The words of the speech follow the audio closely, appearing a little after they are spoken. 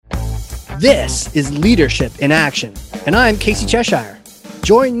This is Leadership in Action, and I'm Casey Cheshire.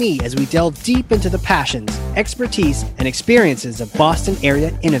 Join me as we delve deep into the passions, expertise, and experiences of Boston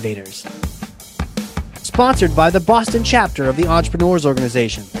area innovators. Sponsored by the Boston chapter of the Entrepreneurs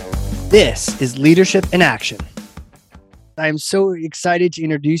Organization. This is Leadership in Action. I am so excited to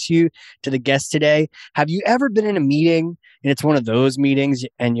introduce you to the guest today. Have you ever been in a meeting and it's one of those meetings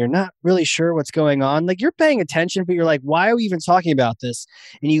and you're not really sure what's going on? Like you're paying attention, but you're like, why are we even talking about this?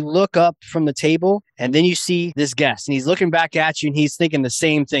 And you look up from the table and then you see this guest and he's looking back at you and he's thinking the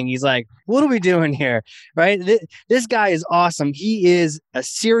same thing. He's like, what are we doing here? Right? This guy is awesome. He is a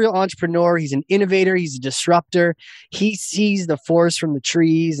serial entrepreneur. He's an innovator. He's a disruptor. He sees the forest from the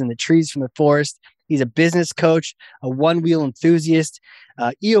trees and the trees from the forest. He's a business coach, a one-wheel enthusiast,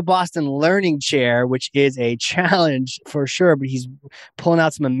 EO Boston Learning Chair, which is a challenge for sure, but he's pulling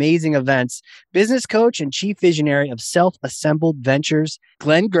out some amazing events. Business coach and chief visionary of Self-Assembled Ventures,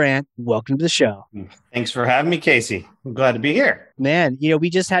 Glenn Grant. Welcome to the show. Thanks for having me, Casey. I'm glad to be here. Man, we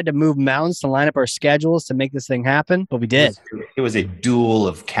just had to move mountains to line up our schedules to make this thing happen, but we did. It was a duel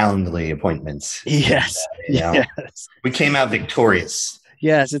of Calendly appointments. Yes. Yes. We came out victorious.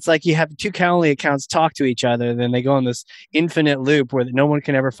 Yes, it's like you have two Calendly accounts talk to each other, then they go in this infinite loop where no one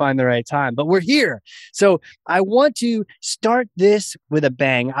can ever find the right time. But we're here. So I want to start this with a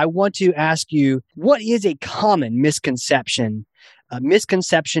bang. I want to ask you, what is a common misconception? A myth,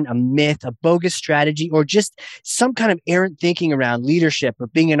 a bogus strategy, or just some kind of errant thinking around leadership or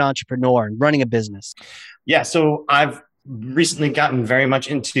being an entrepreneur and running a business? Yeah, so I've recently gotten very much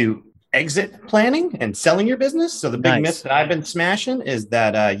into exit planning and selling your business. So the big myth that I've been smashing is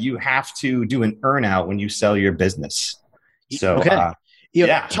that you have to do an earnout when you sell your business. So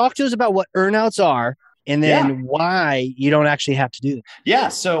talk to us about what earnouts are and then why you don't actually have to do them. Yeah.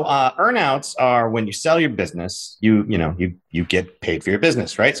 So earnouts are when you sell your business, you get paid for your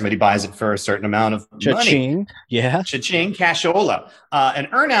business, right? Somebody buys it for a certain amount of money. Yeah. Cha-ching, cashola. An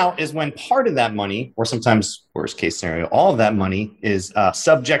earnout is when part of that money, or sometimes worst case scenario, all of that money is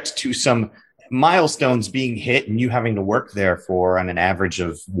subject to some milestones being hit and you having to work there for on an average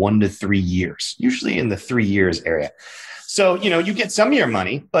of 1 to 3 years, usually in the 3 years area. So, you get some of your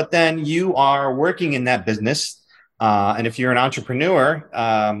money, but then you are working in that business. And if you're an entrepreneur,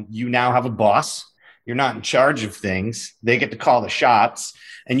 you now have a boss. You're not in charge of things. They get to call the shots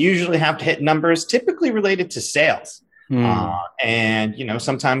and usually have to hit numbers typically related to sales. And,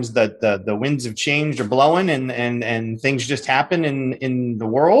 sometimes the winds of change are blowing and things just happen in the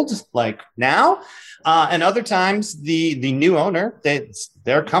world like now. And other times the new owner,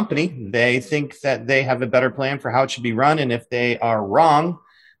 their company, they think that they have a better plan for how it should be run. And if they are wrong,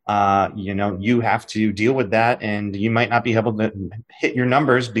 you have to deal with that and you might not be able to hit your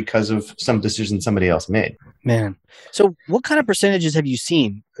numbers because of some decision somebody else made. Man. So what kind of percentages have you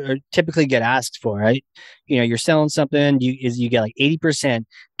seen or typically get asked for, right? You're selling something, you get like 80%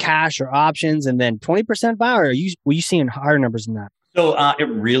 cash or options and then 20% buy, or were you seeing higher numbers than that? So it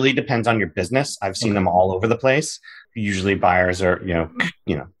really depends on your business. I've seen them all over the place. Usually buyers are,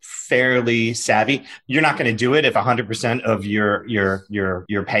 fairly savvy. You're not going to do it if 100% of your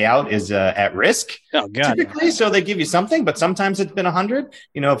payout is at risk. Oh God. Typically, so they give you something, but sometimes it's been 100.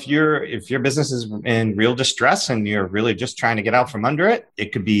 If your business is in real distress and you're really just trying to get out from under it,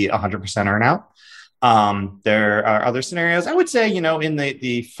 it could be 100% earnout. There are other scenarios. I would say, in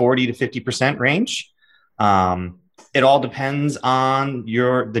the 40 to 50% range. It all depends on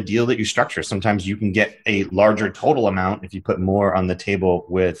the deal that you structure. Sometimes you can get a larger total amount if you put more on the table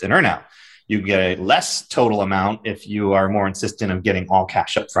with an earnout. You get a less total amount if you are more insistent of getting all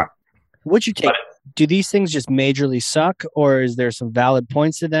cash up front. What'd you take? Do these things just majorly suck, or is there some valid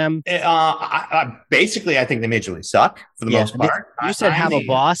points to them? Basically, I think they majorly suck for the most part. You said have a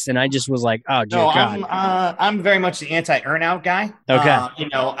boss, and I just was like, oh, dear God. I'm very much the anti-earnout guy. Okay.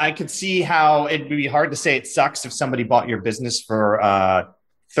 I could see how it'd be hard to say it sucks if somebody bought your business for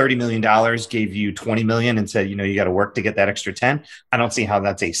 $30 million, gave you $20 million and said, you got to work to get that extra 10. I don't see how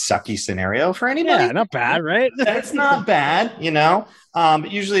that's a sucky scenario for anybody. Yeah, not bad, right? That's not bad, But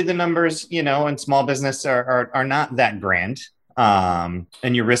usually the numbers, in small business are not that grand, and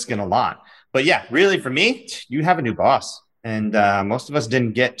you're risking a lot. But yeah, really for me, you have a new boss. And most of us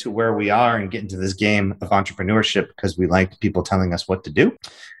didn't get to where we are and get into this game of entrepreneurship because we liked people telling us what to do.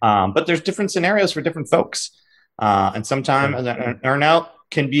 But there's different scenarios for different folks. And sometimes an earnout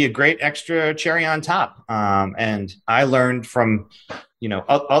can be a great extra cherry on top. And I learned from,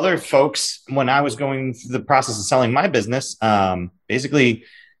 other folks when I was going through the process of selling my business. Basically,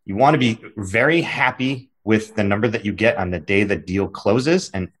 you want to be very happy with the number that you get on the day the deal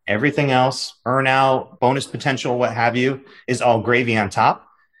closes, and everything else, earn out, bonus potential, what have you, is all gravy on top.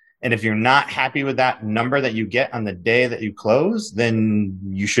 And if you're not happy with that number that you get on the day that you close, then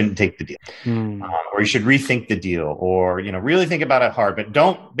you shouldn't take the deal, or you should rethink the deal, or really think about it hard. But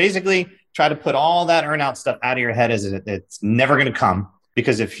don't basically try to put all that earnout stuff out of your head as it's never going to come.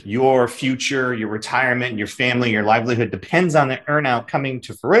 Because if your future, your retirement, your family, your livelihood depends on the earnout coming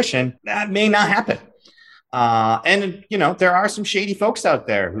to fruition, that may not happen. And there are some shady folks out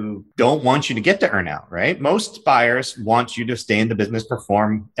there who don't want you to get to earnout, right? Most buyers want you to stay in the business,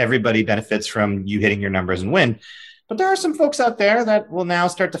 perform. Everybody benefits from you hitting your numbers and win. But there are some folks out there that will now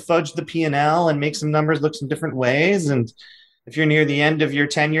start to fudge the P&L and make some numbers look some different ways. And if you're near the end of your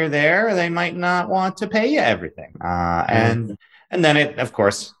tenure there, they might not want to pay you everything. And then of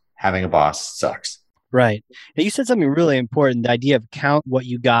course, having a boss sucks. Right. Now, you said something really important, the idea of count what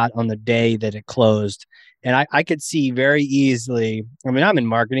you got on the day that it closed. And I could see very easily, I mean, I'm in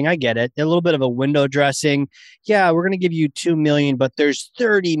marketing, I get it, a little bit of a window dressing. Yeah, we're going to give you 2 million, but there's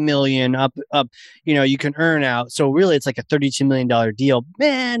 30 million up, you can earn out. So really it's like a $32 million deal.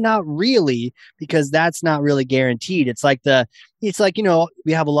 Man, not really, because that's not really guaranteed. It's like,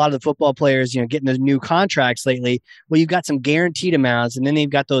 we have a lot of the football players, getting those new contracts lately. Well, you've got some guaranteed amounts, and then they've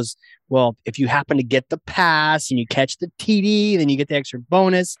got those. Well, if you happen to get the pass and you catch the TD, then you get the extra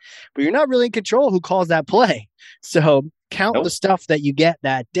bonus, but you're not really in control who calls that play. So count the stuff that you get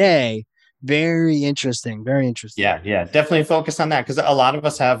that day. Very interesting. Very interesting. Yeah. Definitely focus on that, because a lot of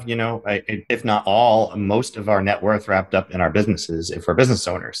us have, if not all, most of our net worth wrapped up in our businesses if we're business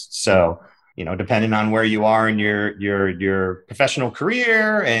owners. So, depending on where you are in your professional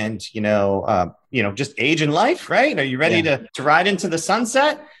career and, just age in life, right? Are you ready to ride into the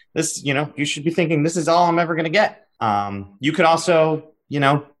sunset? This, you should be thinking, this is all I'm ever going to get. You could also,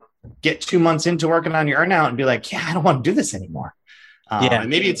 get 2 months into working on your earnout and be like, yeah, I don't want to do this anymore. And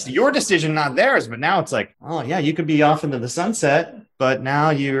maybe it's your decision, not theirs, but now it's like, oh yeah, you could be off into the sunset, but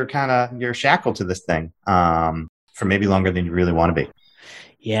now you're shackled to this thing for maybe longer than you really want to be.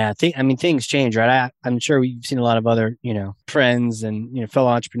 Yeah, things change, right? I'm sure we've seen a lot of other, friends and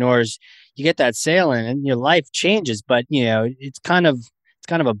fellow entrepreneurs. You get that sale in, and your life changes, but it's kind of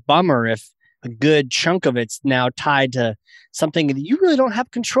a bummer if a good chunk of it's now tied to something that you really don't have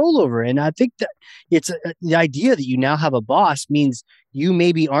control over. And I think that the idea that you now have a boss means you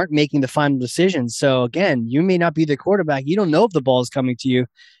maybe aren't making the final decisions. So again, you may not be the quarterback. You don't know if the ball is coming to you.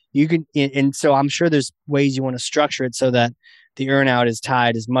 And so I'm sure there's ways you want to structure it so that the earnout is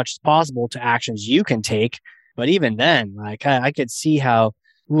tied as much as possible to actions you can take. But even then, like I could see how,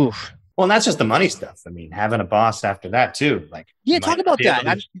 oof. Well, and that's just the money stuff. I mean, having a boss after that too. Like, talk about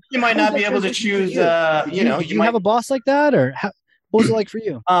that. You might not be able to choose. You have a boss like that, or what was it like for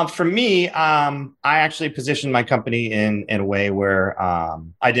you? For me, I actually positioned my company in a way where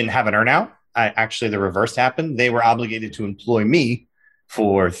I didn't have an earnout. The reverse happened. They were obligated to employ me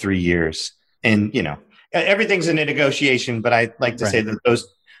for 3 years, and everything's in a negotiation. But I like to say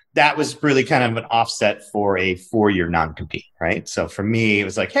that was really kind of an offset for a 4-year non-compete, right? So for me, it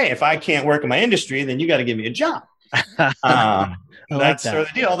was like, hey, if I can't work in my industry, then you got to give me a job. That's sort of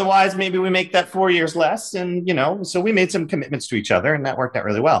the deal. Otherwise, maybe we make that 4 years less. And, so we made some commitments to each other, and that worked out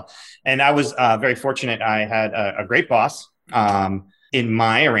really well. And I was very fortunate. I had a great boss in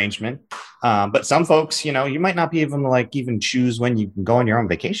my arrangement. But some folks, you might not be able to even choose when you can go on your own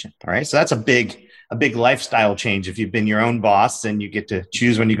vacation. All right. So that's a big lifestyle change. If you've been your own boss and you get to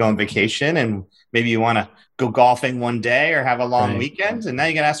choose when you go on vacation, and maybe you want to go golfing one day or have a long weekend, and now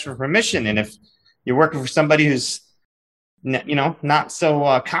you got to ask for permission. And if you're working for somebody who's, not so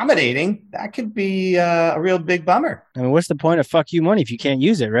accommodating, that could be a real big bummer. I mean, what's the point of fuck you money if you can't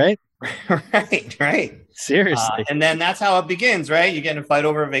use it, right? Right. Seriously. And then that's how it begins, right? You get in a fight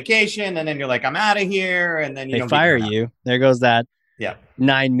over a vacation, and then you're like, I'm out of here. And then they fire you. There goes that. Yeah.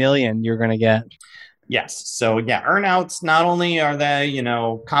 9 million you're going to get. Yes. So yeah, earnouts, not only are they,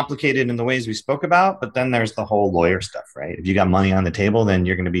 complicated in the ways we spoke about, but then there's the whole lawyer stuff, right? If you got money on the table, then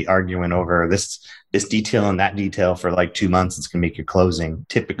you're going to be arguing over this detail and that detail for 2 months. It's going to make your closing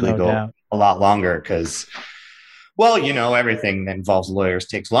typically go a lot longer because, everything that involves lawyers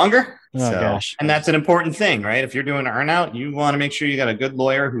takes longer. Gosh. And that's an important thing, right? If you're doing an earnout, you want to make sure you got a good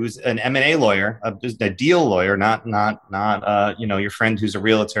lawyer who's an M&A lawyer, just a deal lawyer, not your friend who's a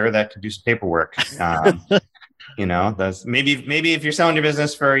realtor that can do some paperwork. That's maybe if you're selling your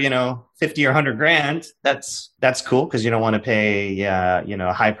business for 50 or 100 grand, that's cool because you don't want to pay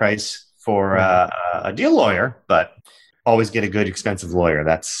a high price for a deal lawyer, but always get a good expensive lawyer.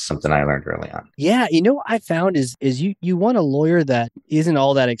 That's something I learned early on. Yeah. What I found is you want a lawyer that isn't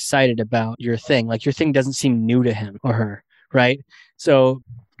all that excited about your thing. Like your thing doesn't seem new to him or her. Right. So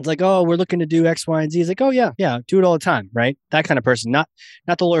It's like, oh, we're looking to do X, Y, and Z. He's like, oh yeah, yeah, do it all the time, right? That kind of person, not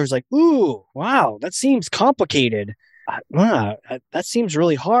the lawyer who's like, ooh, wow, that seems complicated. That seems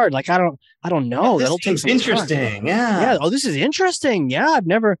really hard. Like I don't Yeah, know. this That'll take seems some time. interesting. Yeah. Yeah. Oh, this is interesting. Yeah, I've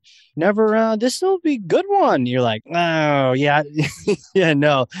never. This will be a good one. You're like, oh yeah, yeah.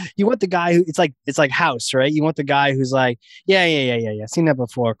 No, you want the guy who it's like House, right? You want the guy who's like, yeah. Seen that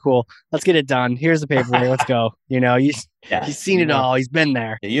before. Cool. Let's get it done. Here's the paperwork. Let's go. Yeah. He's seen it all. He's been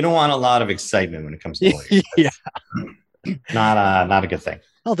there. You don't want a lot of excitement when it comes to lawyers. Yeah. Not a good thing.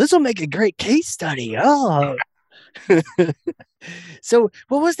 Oh, this will make a great case study. Oh. So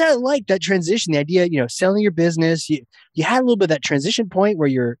what was that like, that transition, the idea, selling your business, you had a little bit of that transition point where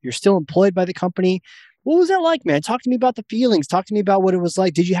you're still employed by the company. What was that like, man? Talk to me about the feelings. Talk to me about what it was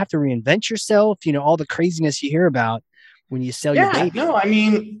like. Did you have to reinvent yourself? All the craziness you hear about when you sell your baby. No, I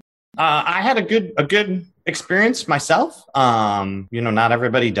mean, I had a good experience myself. Not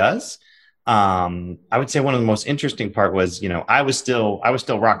everybody does. I would say one of the most interesting part was, I was still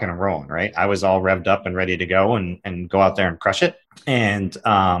rocking and rolling, right? I was all revved up and ready to go and go out there and crush it. And,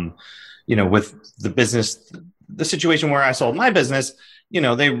 with the business, the situation where I sold my business,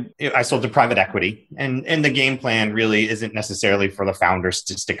 I sold to private equity, and the game plan really isn't necessarily for the founders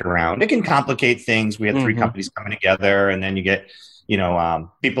to stick around. It can complicate things. We had three companies coming together, and then you get,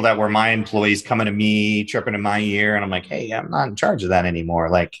 people that were my employees coming to me, chirping in my ear. And I'm like, hey, I'm not in charge of that anymore.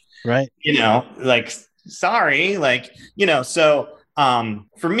 Like, right. Sorry, so,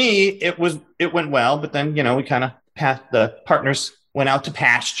 for me, it went well, but then, we kind of the partners went out to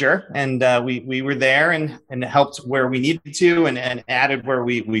pasture, and we were there and helped where we needed to, and added where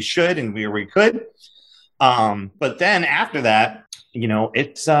we should and where we could. But then after that,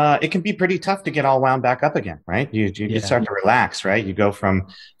 it can be pretty tough to get all wound back up again, right? You start to relax, right? You go from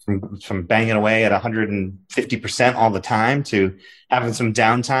banging away at 150% all the time to having some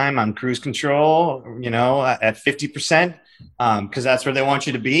downtime on cruise control, at 50%, because that's where they want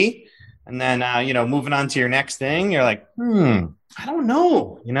you to be. And then, moving on to your next thing, you're like, I don't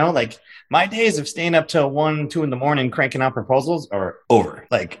know, like my days of staying up till 1, 2 in the morning, cranking out proposals are over.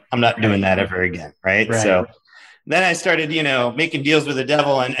 Like, I'm not doing that ever again. Right. So then I started, making deals with the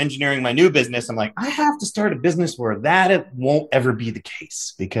devil and engineering my new business. I'm like, I have to start a business where that won't ever be the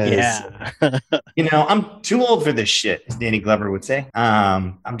case, because, I'm too old for this shit, as Danny Glover would say.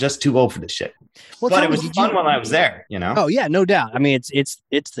 I'm just too old for this shit. Well, but it was fun while I was there, Oh, yeah, no doubt. I mean, it's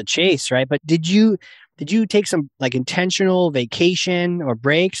the chase, right? But did you take some like intentional vacation or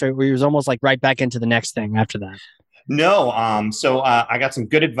breaks, or were you almost like right back into the next thing after that? No. So I got some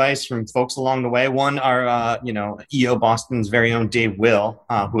good advice from folks along the way. One, our, EO Boston's very own Dave Will,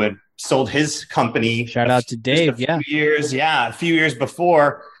 who had sold his company. Shout out to Dave. A few years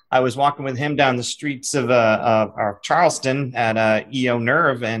before. I was walking with him down the streets of Charleston at EO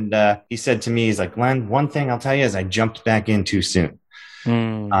Nerve, and he said to me, he's like, Glenn, one thing I'll tell you is I jumped back in too soon.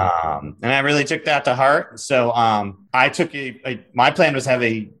 And I really took that to heart. So I took my plan was have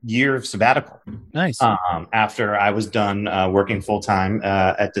a year of sabbatical. Nice. After I was done working full time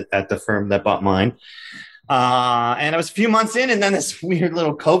at the firm that bought mine. And I was a few months in, and then this weird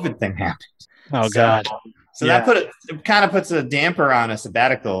little COVID thing happened. Oh, God. So that it kind of puts a damper on a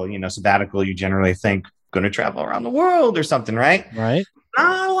sabbatical. Sabbatical, you generally think going to travel around the world or something, right? Right.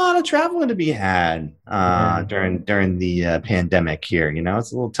 Not a lot of traveling to be had during the pandemic here.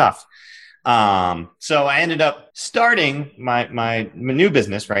 It's a little tough. So I ended up starting my new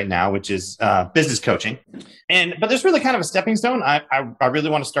business right now, which is business coaching. But there's really kind of a stepping stone. I really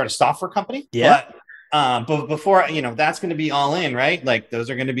want to start a software company. Yeah. But before, that's going to be all in, right? Like those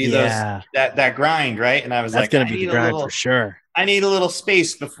are going to be that grind, right? And I was that's going to be the grind for sure. I need a little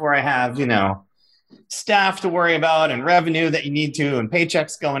space before I have, staff to worry about, and revenue that you need to, and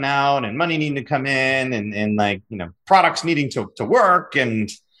paychecks going out, and money needing to come in, and like, products needing to work. And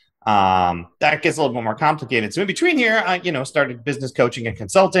that gets a little bit more complicated. So in between here, I, started business coaching and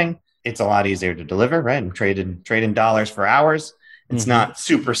consulting. It's a lot easier to deliver, right? And trading dollars for hours. It's not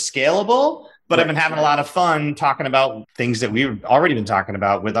super scalable, but I've been having a lot of fun talking about things that we've already been talking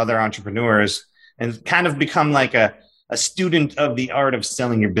about with other entrepreneurs, and kind of become like a student of the art of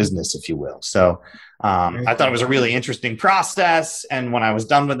selling your business, if you will. So I thought it was a really interesting process. And when I was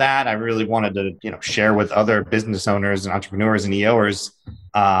done with that, I really wanted to, share with other business owners and entrepreneurs and EOers,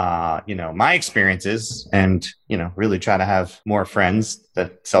 my experiences, and, really try to have more friends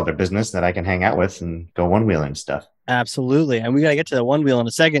that sell their business that I can hang out with and go one-wheeling stuff. Absolutely. And we got to get to the one wheel in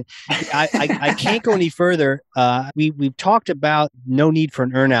a second. I can't go any further. We've talked about no need for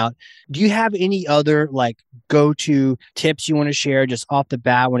an earnout. Do you have any other like go-to tips you want to share just off the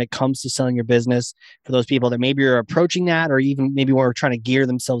bat when it comes to selling your business for those people that maybe are approaching that or even maybe were trying to gear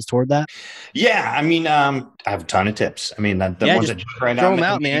themselves toward that? Yeah, I mean, I have a ton of tips. I mean, the Yeah, ones just that jump right throw out them at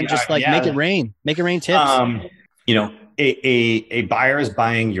out, me, man. Just like yeah. make it rain tips. Um, you know, a buyer is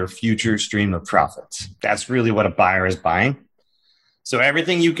buying your future stream of profits. That's really what a buyer is buying. So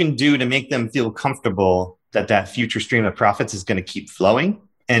everything you can do to make them feel comfortable that that future stream of profits is going to keep flowing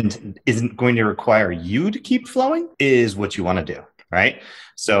and isn't going to require you to keep flowing is what you want to do, right?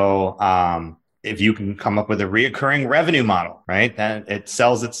 So if you can come up with a reoccurring revenue model, right, that it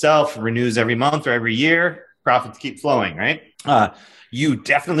sells itself, renews every month or every year, profits keep flowing, right? You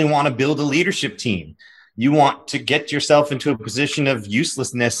definitely want to build a leadership team. You want to get yourself into a position of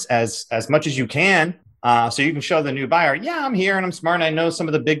uselessness as much as you can. So you can show the new buyer, yeah, I'm here and I'm smart. And I know some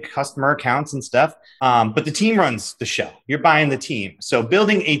of the big customer accounts and stuff, but the team runs the show. You're buying the team. So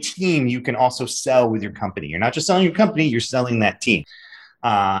building a team, you can also sell with your company. You're not just selling your company, you're selling that team.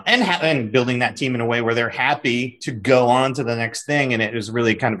 And building that team in a way where they're happy to go on to the next thing. And it is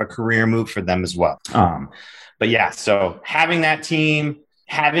really kind of a career move for them as well. But yeah, so having that team,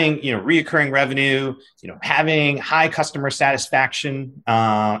 having, reoccurring revenue, having high customer satisfaction,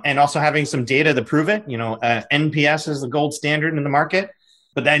 and also having some data to prove it. NPS is the gold standard in the market.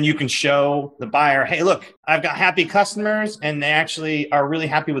 But then you can show the buyer, hey, look, I've got happy customers and they actually are really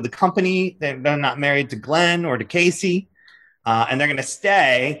happy with the company. They're not married to Glenn or to Casey. And they're going to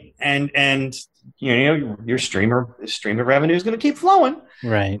stay, and your stream of revenue is going to keep flowing,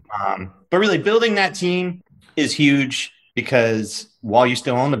 right? But really, building that team is huge because while you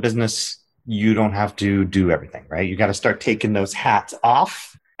still own the business, you don't have to do everything, right? You got to start taking those hats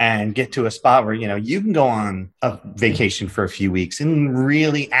off and get to a spot where you can go on a vacation for a few weeks and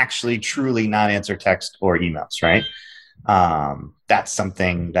really, actually, truly not answer text or emails, right? That's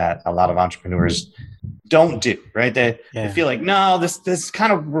something that a lot of entrepreneurs don't do, right? They feel like, no, this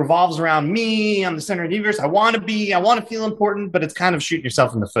kind of revolves around me. I'm the center of the universe. I want to feel important, but it's kind of shooting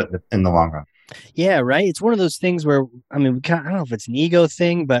yourself in the foot in the long run. Yeah, right. It's one of those things where, I mean, I don't know if it's an ego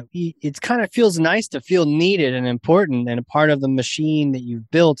thing, but it kind of feels nice to feel needed and important and a part of the machine that you've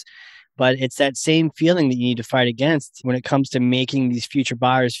built. But it's that same feeling that you need to fight against when it comes to making these future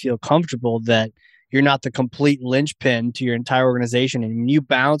buyers feel comfortable that you're not the complete linchpin to your entire organization. And when you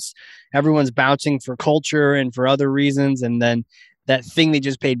bounce, everyone's bouncing for culture and for other reasons. And then that thing they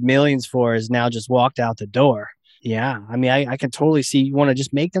just paid millions for is now just walked out the door. Yeah. I mean, I can totally see you want to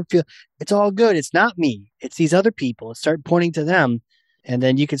just make them feel it's all good. It's not me. It's these other people. Start pointing to them. And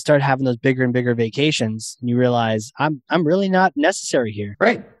then you can start having those bigger and bigger vacations. And you realize I'm really not necessary here.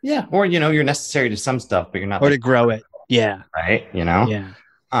 Right. Yeah. Or, you're necessary to some stuff, but you're not. Or to grow it. Yeah. Right. Yeah.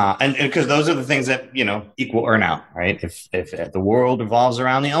 And because those are the things that, equal earnout, right? If the world revolves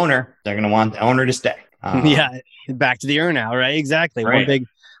around the owner, they're going to want the owner to stay. Yeah. Back to the earnout, right? Exactly. Right.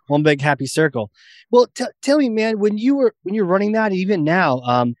 One big happy circle. Well, tell me, man, when you're running that, even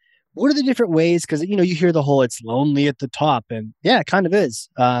now, what are the different ways? Because, you hear the whole, it's lonely at the top, and yeah, it kind of is,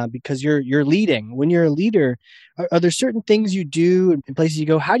 because you're leading. When you're a leader, are there certain things you do and places you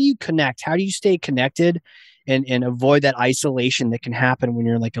go? How do you connect? How do you stay connected and avoid that isolation that can happen when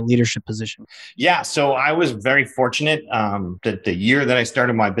you're in like a leadership position? Yeah. So I was very fortunate that the year that I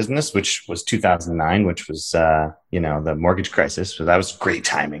started my business, which was 2009, which was, the mortgage crisis. So that was great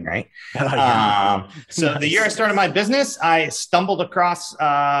timing, right? Oh, yeah. So the year I started my business, I stumbled across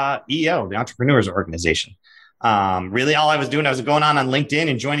EO, the Entrepreneurs Organization. Really all I was doing, I was going on LinkedIn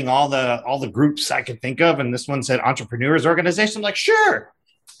and joining all the groups I could think of. And this one said Entrepreneurs Organization. I'm like, sure.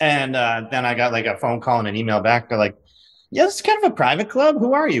 And then I got like a phone call and an email back. They're like, yeah, this is kind of a private club.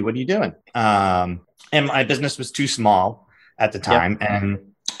 Who are you? What are you doing? And my business was too small at the time. Yep.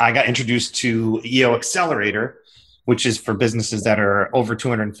 And I got introduced to EO Accelerator, which is for businesses that are over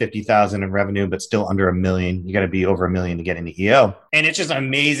 250,000 in revenue, but still under $1 million. You got to be over $1 million to get into EO. And it's just an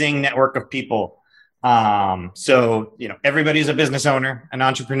amazing network of people. So, everybody's a business owner, an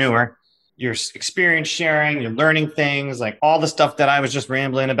entrepreneur. You're experience sharing, you're learning things like all the stuff that I was just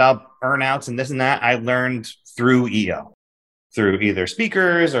rambling about, earnouts and this and that. I learned through EO, through either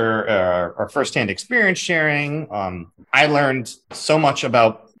speakers or firsthand experience sharing. I learned so much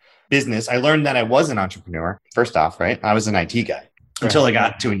about business. I learned that I was an entrepreneur. First off, right? I was an IT guy until I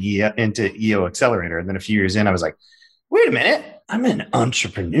got to into EO Accelerator. And then a few years in, I was like, wait a minute, I'm an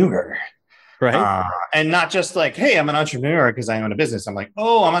entrepreneur. Right. And not just like, hey, I'm an entrepreneur because I own a business. I'm like,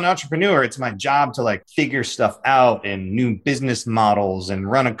 oh, I'm an entrepreneur. It's my job to like figure stuff out and new business models and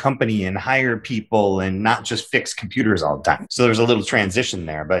run a company and hire people and not just fix computers all the time. So there's a little transition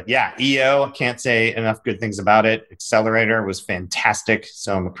there. But yeah, EO, can't say enough good things about it. Accelerator was fantastic.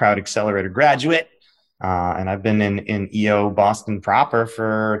 So I'm a proud Accelerator graduate. And I've been in EO Boston proper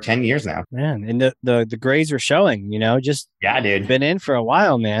for 10 years now. Man, and the grades are showing, just Yeah, dude. been in for a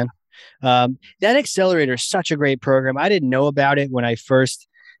while, man. That accelerator is such a great program. I didn't know about it when I first,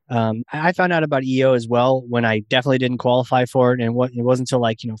 I found out about EO as well when I definitely didn't qualify for it. And it wasn't until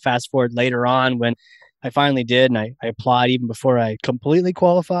like, fast forward later on when I finally did. And I applied even before I completely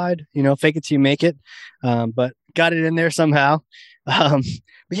qualified, fake it till you make it. But got it in there somehow.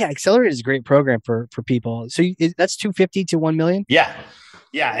 But yeah, Accelerator is a great program for people. So that's 250 to 1 million. Yeah.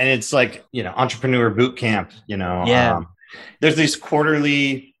 Yeah. And it's like, entrepreneur boot camp, Yeah. There's these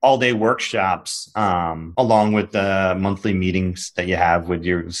quarterly all day workshops, along with the monthly meetings that you have with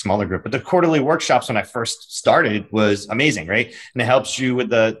your smaller group. But the quarterly workshops, when I first started, was amazing. Right. And it helps you with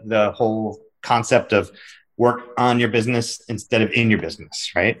the whole concept of work on your business instead of in your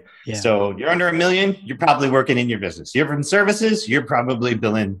business. Right. Yeah. So you're under $1 million, you're probably working in your business. You're from services, you're probably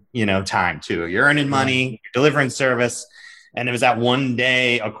billing, time too. You're earning money, you're delivering service. And it was that one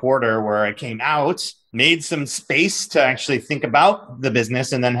day a quarter where I came out, made some space to actually think about the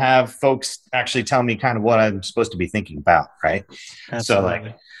business and then have folks actually tell me kind of what I'm supposed to be thinking about. Right.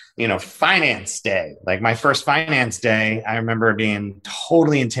 Absolutely. So finance day, like my first finance day, I remember being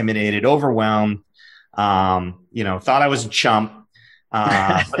totally intimidated, overwhelmed, thought I was a chump.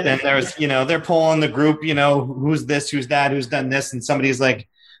 But then there's, they're pulling the group, who's this, who's that, who's done this. And somebody's like,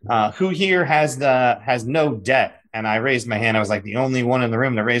 who here has no debt? And I raised my hand. I was like the only one in the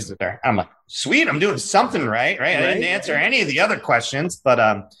room that raised it there. I'm like, sweet, I'm doing something right. I didn't answer any of the other questions, but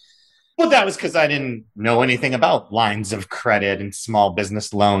that was because I didn't know anything about lines of credit and small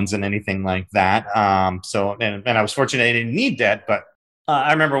business loans and anything like that. So I was fortunate I didn't need debt, but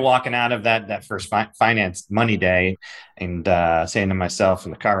I remember walking out of that first finance money day and saying to myself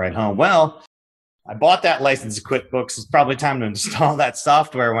in the car ride home, well, I bought that license of QuickBooks. It's probably time to install that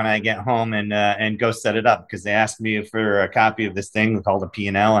software when I get home and go set it up, because they asked me for a copy of this thing called a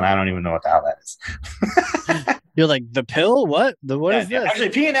P&L, and I don't even know what the hell that is. You're like, the pill? What? What is this? Actually,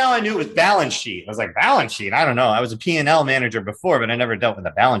 P&L, I knew it was balance sheet. I was like, balance sheet? I don't know. I was a P&L manager before, but I never dealt with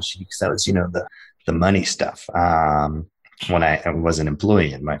a balance sheet because that was, the money stuff. When I was an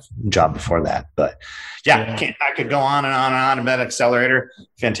employee in my job before that. But yeah. I could go on and on and on about Accelerator.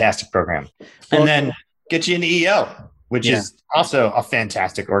 Fantastic program. And then get you into EO, which is also a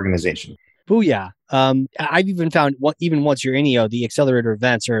fantastic organization. Booyah. I've even found even once you're in EO, the Accelerator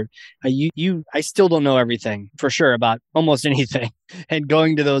events are, I still don't know everything for sure about almost anything. And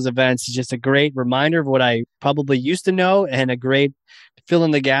going to those events is just a great reminder of what I probably used to know and a great fill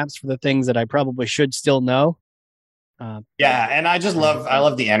in the gaps for the things that I probably should still know. And I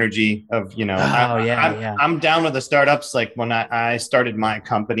love the energy of, I'm down with the startups. Like when I started my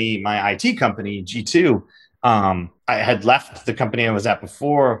company, my IT company, G2, I had left the company I was at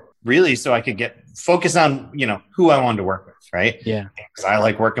before, really, so I could focus on, who I wanted to work with. Right. Yeah. Because I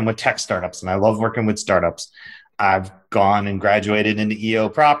like working with tech startups and I love working with startups. I've gone and graduated into EO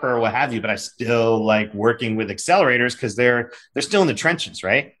proper, what have you, but I still like working with accelerators because they're still in the trenches.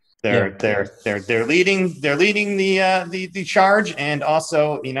 Right. They're leading the charge and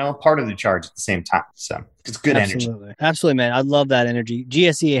also, part of the charge at the same time. So it's good energy. Absolutely, man. I love that energy.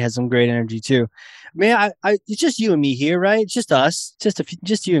 GSEA has some great energy too. Man, it's just you and me here, right? It's just us,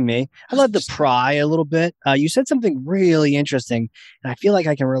 just you and me. I love to pry a little bit. You said something really interesting, and I feel like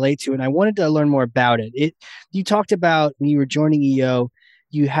I can relate to it. And I wanted to learn more about it. You talked about when you were joining EO,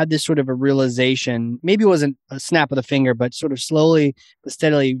 you had this sort of a realization, maybe it wasn't a snap of the finger, but sort of slowly but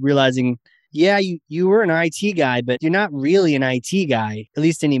steadily realizing, you were an IT guy, but you're not really an IT guy, at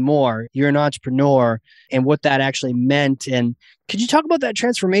least anymore. You're an entrepreneur and what that actually meant. And could you talk about that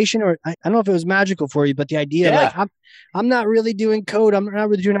transformation? Or I don't know if it was magical for you, but the idea like, I'm not really doing code. I'm not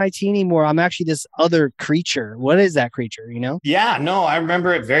really doing IT anymore. I'm actually this other creature. What is that creature, Yeah, no, I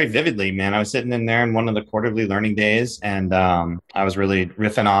remember it very vividly, man. I was sitting in there in one of the quarterly learning days and I was really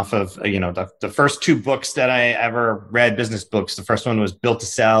riffing off of, the first two books that I ever read, business books. The first one was Built to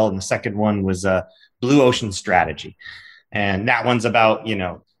Sell and the second one was Blue Ocean Strategy. And that one's about,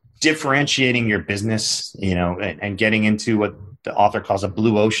 differentiating your business, and getting into what the author calls a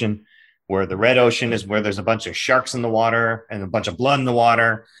blue ocean, where the red ocean is where there's a bunch of sharks in the water and a bunch of blood in the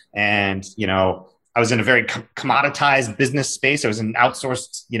water. And, I was in a very commoditized business space. I was in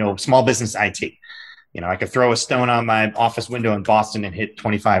outsourced, small business IT. I could throw a stone on my office window in Boston and hit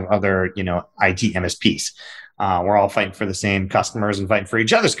 25 other, IT MSPs. We're all fighting for the same customers and fighting for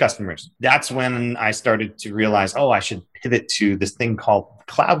each other's customers. That's when I started to realize, I should pivot to this thing called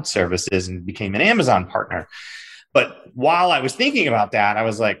cloud services and became an Amazon partner. But while I was thinking about that, I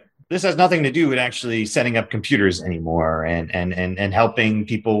was like, this has nothing to do with actually setting up computers anymore and helping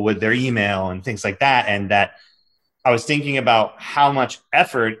people with their email and things like that. And that I was thinking about how much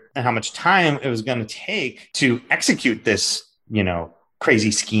effort and how much time it was going to take to execute this,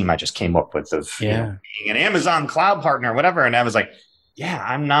 crazy scheme I just came up with of being an Amazon cloud partner or whatever. And I was like,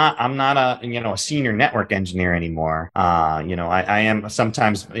 I'm not a senior network engineer anymore. I am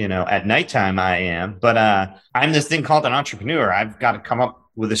sometimes, at nighttime I am, but I'm this thing called an entrepreneur. I've got to come up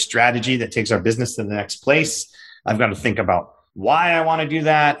with a strategy that takes our business to the next place. I've got to think about why I want to do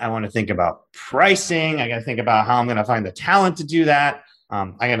that. I want to think about pricing. I got to think about how I'm going to find the talent to do that.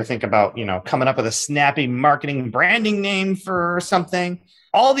 I got to think about, coming up with a snappy marketing branding name for something.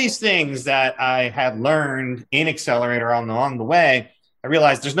 All these things that I had learned in Accelerator along the way, I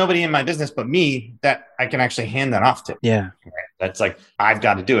realized there's nobody in my business but me that I can actually hand that off to. Yeah. That's like, I've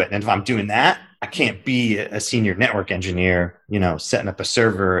got to do it. And if I'm doing that, I can't be a senior network engineer, setting up a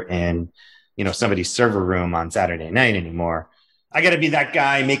server in, somebody's server room on Saturday night anymore. I got to be that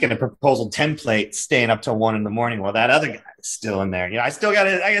guy making a proposal template, staying up till 1 a.m. while that other guy is still in there. I got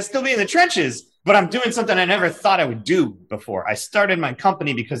to still be in the trenches, but I'm doing something I never thought I would do before. I started my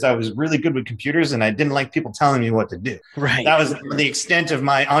company because I was really good with computers and I didn't like people telling me what to do. Right. That was the extent of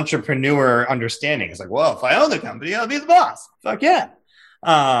my entrepreneur understanding. It's like, well, if I own the company, I'll be the boss. Fuck yeah.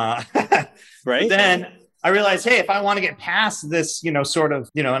 Right. Then I realized, hey, if I want to get past this, sort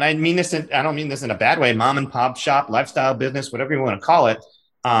of, and I don't mean this in a bad way, mom and pop shop, lifestyle business, whatever you want to call it,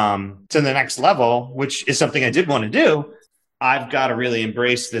 to the next level, which is something I did want to do. I've got to really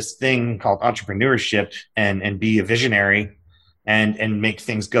embrace this thing called entrepreneurship and be a visionary and make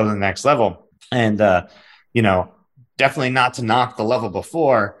things go to the next level. And, definitely not to knock the level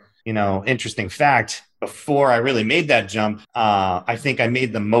before, interesting fact, before I really made that jump, I think I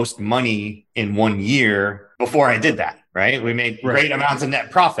made the most money in 1 year before I did that, right? We made great amounts of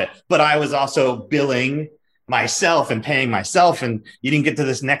net profit, but I was also billing myself and paying myself. And you didn't get to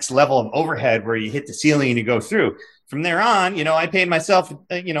this next level of overhead where you hit the ceiling and you go through. From there on, I paid myself,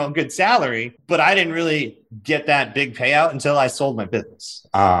 a good salary, but I didn't really get that big payout until I sold my business.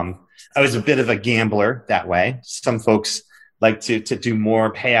 I was a bit of a gambler that way. Some folks like to do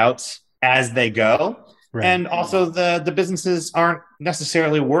more payouts as they go. Right. And also the businesses aren't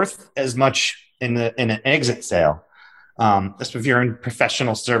necessarily worth as much in an exit sale. Especially if you're in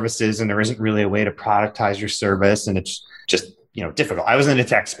professional services and there isn't really a way to productize your service and it's just, difficult. I was in the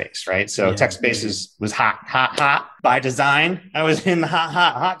tech space, right? So tech space was hot by design. I was in the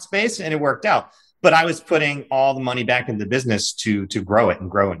hot space and it worked out. But I was putting all the money back into the business to grow it and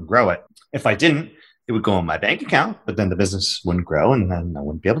grow it and grow it. If I didn't, it would go in my bank account, but then the business wouldn't grow and then I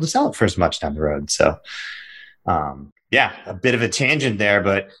wouldn't be able to sell it for as much down the road. So, a bit of a tangent there,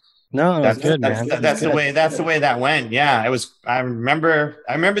 but no, that's good, man. That's the way that went. Yeah, it was. I remember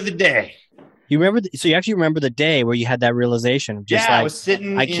the day. You remember? So you actually remember the day where you had that realization of just I was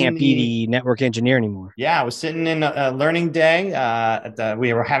sitting. I can't be the network engineer anymore. Yeah, I was sitting in a learning day.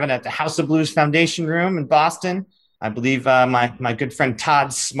 We were having it at the House of Blues Foundation Room in Boston. I believe my good friend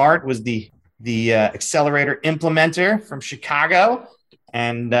Todd Smart was the accelerator implementer from Chicago.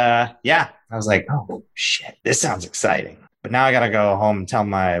 And I was like, oh shit, this sounds exciting. But now I got to go home and tell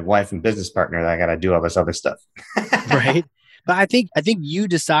my wife and business partner that I got to do all this other stuff. Right. But I think you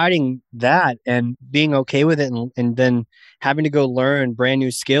deciding that and being okay with it and then having to go learn brand new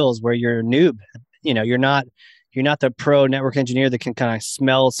skills where you're a noob, you're not the pro network engineer that can kind of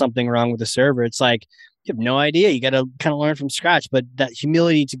smell something wrong with the server. It's like, you have no idea. You got to kind of learn from scratch, but that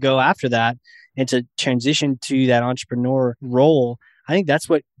humility to go after that and to transition to that entrepreneur role, I think that's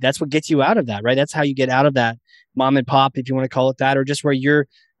what gets you out of that, right? That's how you get out of that mom and pop, if you want to call it that, or just where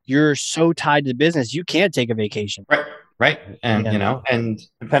you're so tied to the business, you can't take a vacation. Right. And, and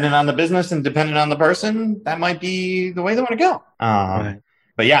depending on the business and depending on the person, that might be the way they want to go.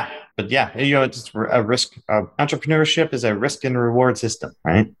 But it's a risk. Entrepreneurship is a risk and reward system,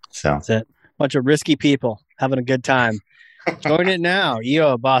 right? So that's it. Bunch of risky people having a good time. Join it now,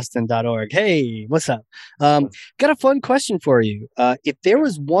 eoboston.org. Hey, what's up? Got a fun question for you. If there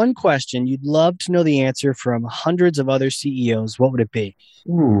was one question you'd love to know the answer from hundreds of other CEOs, what would it be?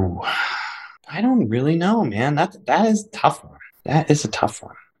 Ooh, I don't really know, man. That is a tough one. That is a tough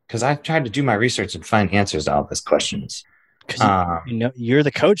one because I've tried to do my research and find answers to all these questions. Because you know you're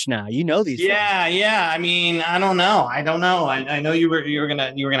the coach now. You know these things. Yeah. I mean, I don't know. I know you were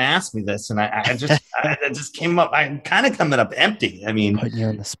gonna ask me this, and I just it just came up. I'm kind of coming up empty. I mean, Putting you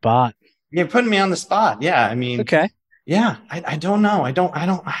on the spot. you're putting me on the spot. Yeah. I mean, Okay. yeah. I don't know. I don't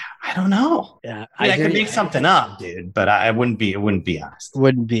know. Yeah, I mean, I hear could you. make something up, dude, but I wouldn't be. It wouldn't be honest.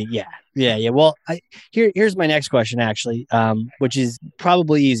 Wouldn't be. Yeah. Well, here's my next question actually, which is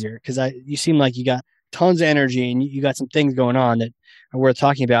probably easier because you seem like you got tons of energy and you got some things going on that are worth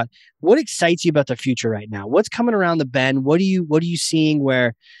talking about. What excites you about the future right now? What's coming around the bend? What are you seeing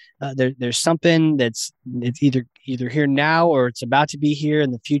where there's something it's either here now or it's about to be here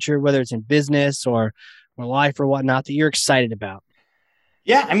in the future, whether it's in business or life or whatnot that you're excited about?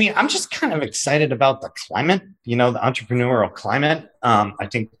 Yeah, I mean, I'm just kind of excited about the climate, the entrepreneurial climate. I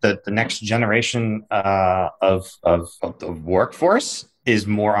think that the next generation of the workforce is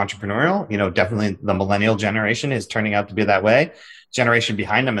more entrepreneurial. Definitely the millennial generation is turning out to be that way. Generation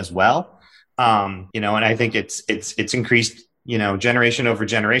behind them as well. And I think it's increased, generation over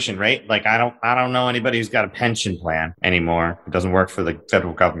generation, right? Like I don't know anybody who's got a pension plan anymore. It doesn't work for the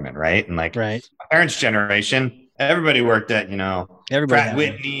federal government, right? And like Right. my parents' generation, everybody worked at, Pratt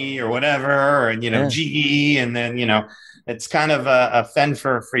Whitney or whatever, or, GE. And then, it's kind of a fend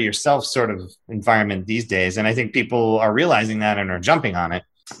for yourself sort of environment these days. And I think people are realizing that and are jumping on it.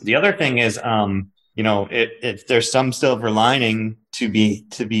 The other thing is, if there's some silver lining to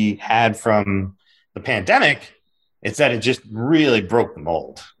be had from the pandemic, it's that it just really broke the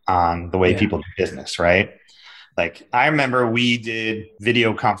mold on the way people do business, right? Like I remember we did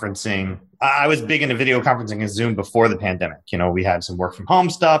video conferencing. I was big into video conferencing and Zoom before the pandemic. We had some work from home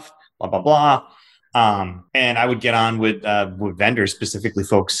stuff, blah, blah, blah. And I would get on with vendors, specifically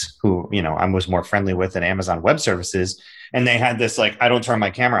folks who, I was more friendly with at Amazon Web Services. And they had this, like, I don't turn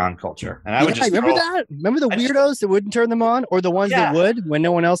my camera on culture. And I would just remember that? Remember the weirdos that wouldn't turn them on or the ones that would when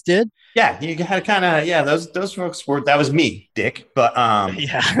no one else did? Yeah. You had kind of, those folks that was me, Dick. But,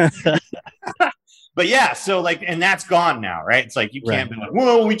 yeah. But yeah, so like, and that's gone now, right? It's like, you can't be like,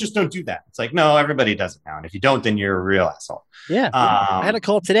 well, we just don't do that. It's like, no, everybody does it now. And if you don't, then you're a real asshole. Yeah. I had a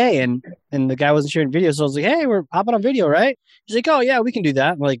call today and the guy wasn't sharing video. So I was like, hey, we're hopping on video, right? He's like, oh yeah, we can do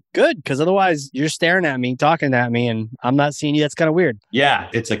that. I'm like, good. Because otherwise you're staring at me, talking at me, and I'm not seeing you. That's kind of weird. Yeah.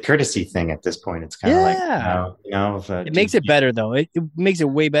 It's a courtesy thing at this point. It's kind of like, it makes it better though. It makes it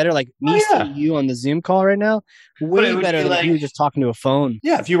way better. Like me seeing you on the Zoom call right now, way better than you just talking to a phone.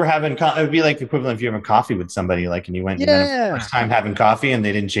 Yeah. If you were having, it would be like the equivalent if you were having coffee with somebody, like, and you went, first time having coffee and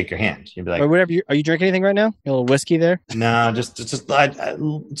they didn't shake your hand. You'd be like, or whatever. Are you drinking anything right now? A little whiskey there? No, just a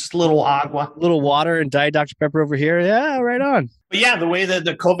little agua, little water and Diet Dr. Pepper over here. Yeah. Right on. But yeah, the way that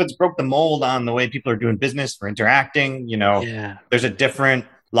the COVID's broke the mold on the way people are doing business, for interacting, there's a different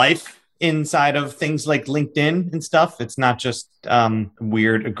life inside of things like LinkedIn and stuff. It's not just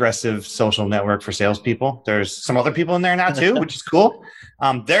weird, aggressive social network for salespeople. There's some other people in there now too, which is cool.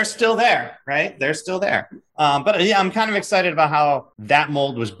 They're still there, right? They're still there. But yeah, I'm kind of excited about how that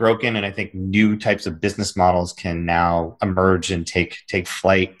mold was broken. And I think new types of business models can now emerge and take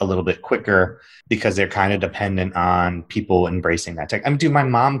flight a little bit quicker because they're kind of dependent on people embracing that tech. I mean, dude, my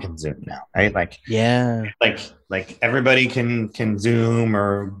mom can Zoom now, right? Like, yeah, like everybody can Zoom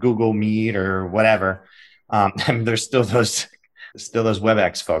or Google Meet or whatever. And there's still those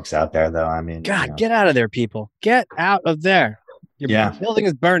WebEx folks out there, though. I mean, God, get out of there, people. Get out of there. Your building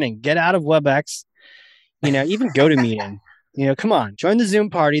is burning. Get out of WebEx. Even GoToMeeting. Come on, join the Zoom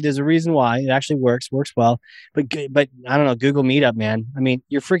party. There's a reason why it actually works well. But I don't know, Google Meetup, man. I mean,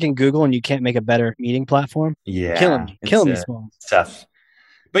 you're freaking Google and you can't make a better meeting platform. Yeah, killing me, small stuff.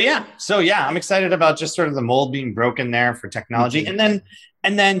 But yeah, so yeah, I'm excited about just sort of the mold being broken there for technology, and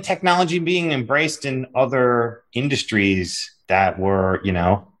then technology being embraced in other industries that were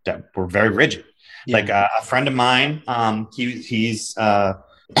very rigid. Yeah. Like a friend of mine, he's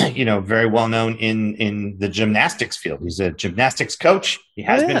very well known in the gymnastics field. He's a gymnastics coach. He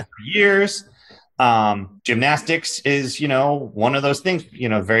has been for years. Gymnastics is, one of those things,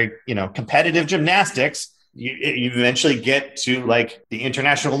 very, competitive gymnastics. You eventually get to like the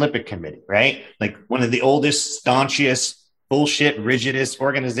International Olympic Committee, right? Like one of the oldest, staunchest, bullshit, rigidest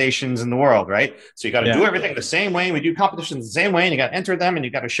organizations in the world, right? So you got to do everything the same way. We do competitions the same way, and you got to enter them, and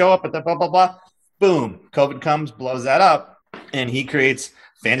you got to show up at the blah, blah, blah. Boom. COVID comes, blows that up. And he creates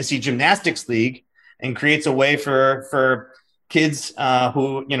Fantasy Gymnastics League and creates a way for kids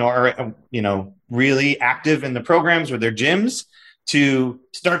who, are, really active in the programs or their gyms to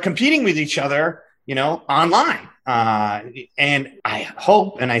start competing with each other, online. And I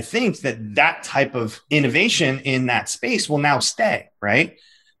hope and I think that type of innovation in that space will now stay, right?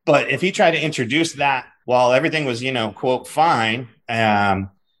 But if he tried to introduce that while everything was, quote, fine,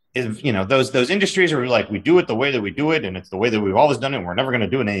 if, those industries are like, we do it the way that we do it, and it's the way that we've always done it, and we're never going to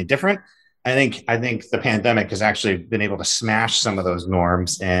do it any different. I think the pandemic has actually been able to smash some of those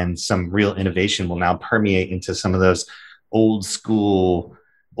norms, and some real innovation will now permeate into some of those old school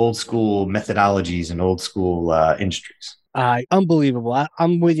old school methodologies and old school industries. Unbelievable.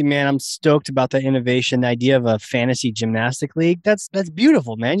 I'm with you, man. I'm stoked about the innovation, the idea of a fantasy gymnastic league. That's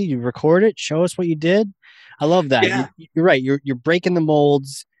beautiful, man. You record it, show us what you did. I love that. Yeah. You're right. You're breaking the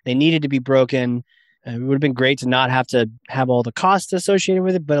molds. They needed to be broken. It would have been great to not have to have all the costs associated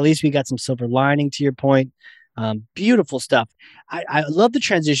with it, but at least we got some silver lining to your point. Beautiful stuff. I love the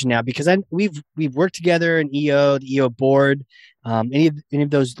transition now because we've worked together in EO, the EO board. Any of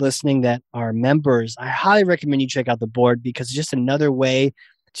those listening that are members, I highly recommend you check out the board because it's just another way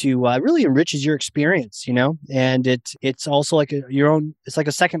to really enriches your experience, and it's also like your own. It's like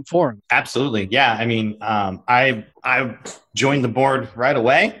a second forum. Absolutely. Yeah. I mean, I joined the board right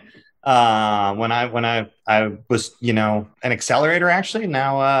away. When I was, an accelerator actually.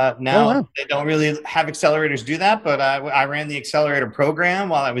 Now Wow. they don't really have accelerators do that, but I ran the accelerator program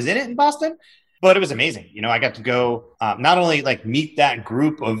while I was in it in Boston. But it was amazing. I got to go not only like meet that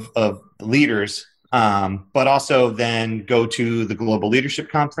group of leaders, but also then go to the Global Leadership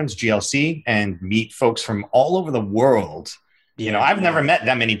Conference, GLC, and meet folks from all over the world. I've never met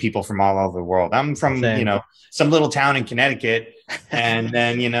that many people from all over the world. I'm from, some little town in Connecticut. And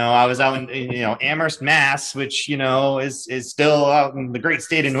then, I was out in, Amherst, Mass, which, is still out in the great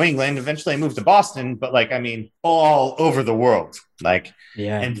state of New England. Eventually I moved to Boston, but all over the world,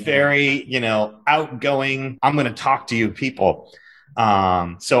 and very, outgoing. I'm going to talk to you people.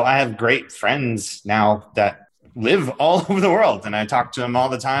 So I have great friends now that live all over the world, and I talk to them all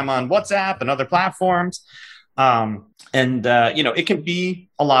the time on WhatsApp and other platforms. It can be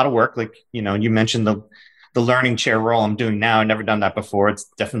a lot of work. You mentioned the learning chair role I'm doing now. I've never done that before. It's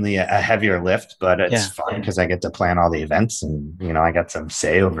definitely a heavier lift, but it's fun because I get to plan all the events, and, I got some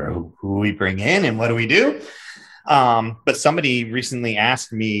say over who we bring in and what do we do. But somebody recently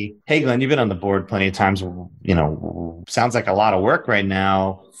asked me, "Hey, Glenn, you've been on the board plenty of times. Sounds like a lot of work right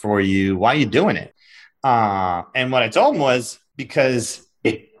now for you. Why are you doing it?" And what I told him was because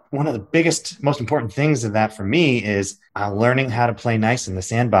one of the biggest, most important things of that for me is learning how to play nice in the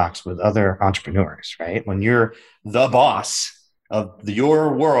sandbox with other entrepreneurs, right? When you're the boss of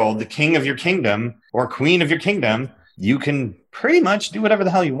your world, the king of your kingdom or queen of your kingdom, you can pretty much do whatever the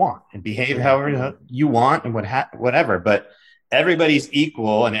hell you want and behave however you want and whatever. But everybody's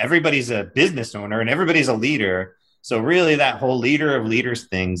equal, and everybody's a business owner, and everybody's a leader. So really that whole leader of leaders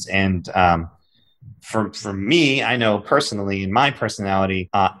things. And for me, I know personally in my personality,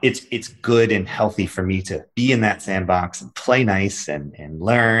 it's good and healthy for me to be in that sandbox and play nice and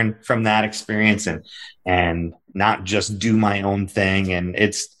learn from that experience and not just do my own thing. And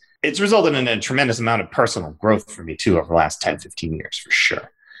it's resulted in a tremendous amount of personal growth for me too over the last 10, 15 years for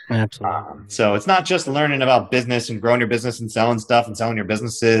sure. Absolutely. So it's not just learning about business and growing your business and selling stuff and selling your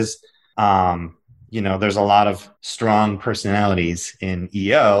businesses. There's a lot of strong personalities in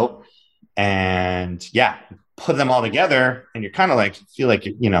EO. And put them all together, and you're kind of feel like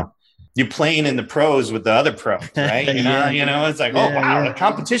you're playing in the pros with the other pros, right? It's like, oh wow, the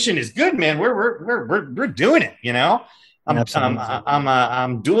competition is good, man. We're doing it.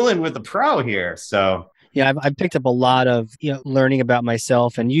 I'm dueling with the pro here. So I've picked up a lot of learning about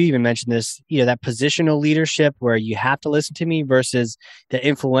myself, and you even mentioned this, that positional leadership where you have to listen to me versus the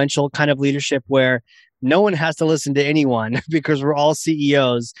influential kind of leadership where no one has to listen to anyone because we're all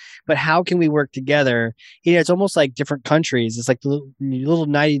CEOs. But how can we work together? It's almost like different countries. It's like the little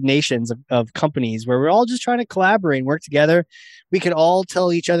United Nations of companies where we're all just trying to collaborate and work together. We can all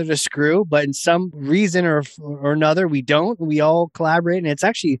tell each other to screw, but in some reason or another, we don't. We all collaborate, and it's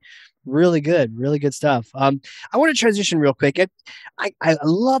actually really good stuff. I want to transition real quick. I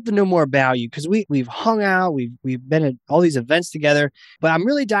love to know more about you because we've hung out, we've been at all these events together, but I'm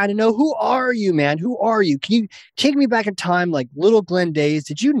really dying to know, who are you, man? Who are you? Can you take me back in time, like little Glenn days?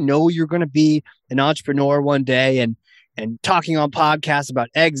 Did you know you're going to be an entrepreneur one day and talking on podcasts about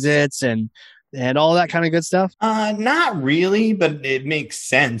exits and all that kind of good stuff? Not really, but it makes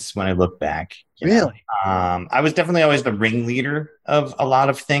sense when I look back. Really? I was definitely always the ringleader of a lot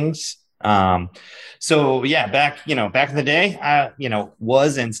of things. So yeah, back in the day, I,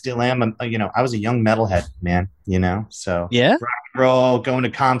 was and still am, I was a young metalhead, man, so yeah, rock and roll, going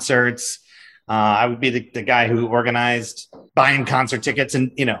to concerts. I would be the guy who organized buying concert tickets.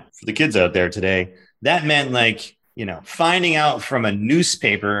 And, for the kids out there today, that meant finding out from a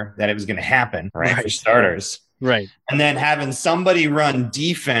newspaper that it was going to happen, right? For starters. Right. And then having somebody run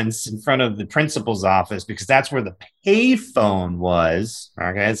defense in front of the principal's office, because that's where the payphone was.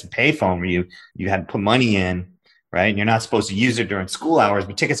 Okay, it's a payphone where you had to put money in, right? And you're not supposed to use it during school hours,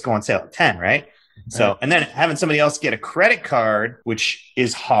 but tickets go on sale at 10, right? So, and then having somebody else get a credit card, which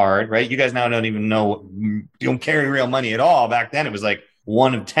is hard, right? You guys now don't even know, you don't carry real money at all. Back then, it was like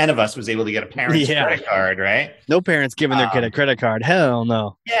 1 of 10 of us was able to get a parent's credit card, right? No parents giving their kid a credit card. Hell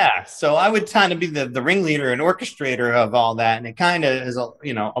no. Yeah. So I would kind of be the ringleader and orchestrator of all that. And it kind of is, a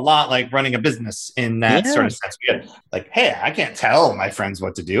lot like running a business in that sort of sense. We had, like, hey, I can't tell my friends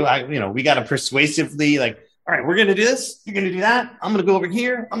what to do. We got to persuasively, like, all right, we're going to do this. You're going to do that. I'm going to go over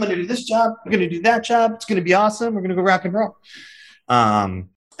here. I'm going to do this job. I'm going to do that job. It's going to be awesome. We're going to go rock and roll.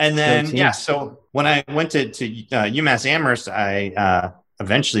 And then, so when I went to UMass Amherst, I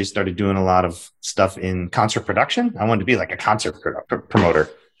eventually started doing a lot of stuff in concert production. I wanted to be like a concert promoter.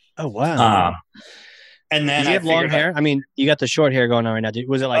 Oh, wow. And then did you have long hair? I mean, you got the short hair going on right now.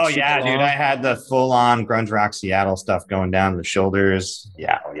 Was it like, oh yeah, long? Dude, I had the full on grunge rock Seattle stuff going down the shoulders.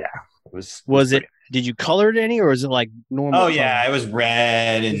 Yeah. Oh yeah. Was it, did you color it any, or was it like normal? Oh yeah. color? It was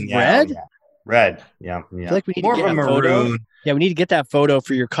red and red. Yeah. Red. Yeah. I feel like we need more to get of a maroon. Photo. Yeah, we need to get that photo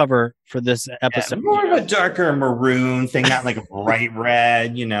for your cover for this episode. Yeah, more of a darker maroon thing, not like a bright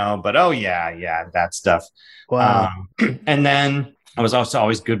red, but oh yeah, that stuff. Wow. And then I was also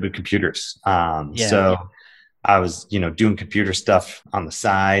always good with computers. So I was, doing computer stuff on the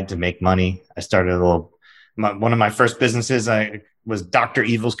side to make money. I started one of my first businesses, I was Dr.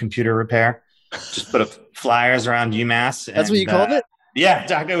 Evil's Computer Repair. Just put up flyers around UMass. That's what you called it? Yeah,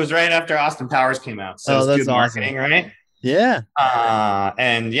 it was right after Austin Powers came out. So that's good marketing, awesome. right? Yeah.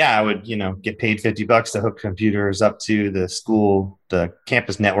 And I would, get paid $50 to hook computers up to the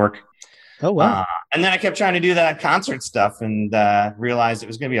campus network. Oh, wow. And then I kept trying to do that concert stuff and realized it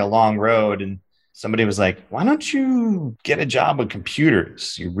was going to be a long road. And somebody was like, why don't you get a job with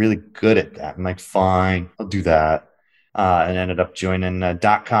computers? You're really good at that. I'm like, fine, I'll do that. And ended up joining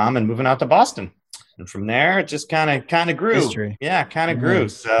 .com and moving out to Boston. And from there, it just kind of grew. History. Yeah, kind of grew.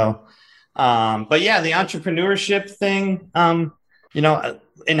 So, but yeah, the entrepreneurship thing,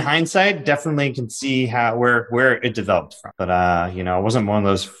 in hindsight, definitely can see where it developed from. But, I wasn't one of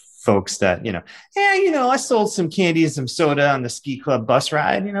those folks that, I sold some candy and some soda on the ski club bus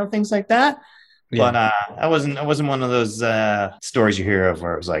ride, things like that. Yeah. But I wasn't one of those stories you hear of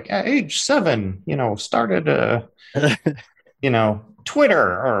where it was like at age 7, started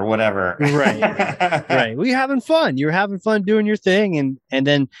Twitter or whatever. Right. Well, you're having fun. You're having fun doing your thing. And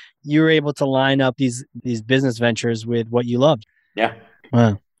then you were able to line up these business ventures with what you loved. Yeah.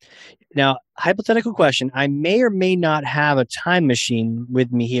 Wow. Now, hypothetical question. I may or may not have a time machine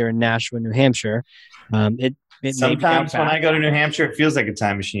with me here in Nashua, New Hampshire. It sometimes when I go to New Hampshire, it feels like a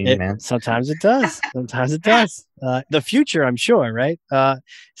time machine, man. Sometimes it does. Sometimes it does. The future, I'm sure, right?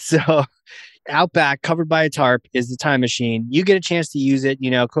 So out back, covered by a tarp, is the time machine. You get a chance to use it.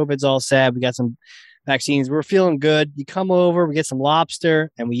 COVID's all sad. We got some vaccines. We're feeling good. You come over, we get some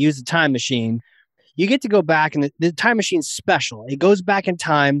lobster, and we use the time machine. You get to go back, and the time machine's special. It goes back in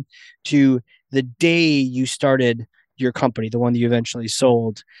time to the day you started your company, the one that you eventually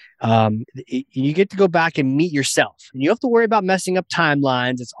sold. You get to go back and meet yourself. And you have to worry about messing up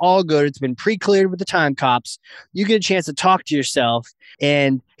timelines. It's all good. It's been pre-cleared with the time cops. You get a chance to talk to yourself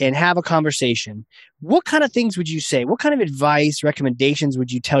and have a conversation. What kind of things would you say? What kind of advice, recommendations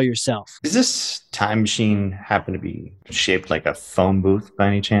would you tell yourself? Does this time machine happen to be shaped like a phone booth by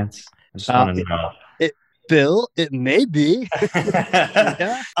any chance? I just want to know. Bill, it may be.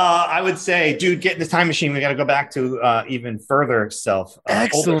 Yeah. I would say, dude, get in the time machine. We got to go back to even further self,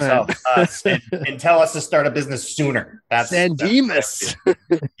 older self, and tell us to start a business sooner. That's San Dimas.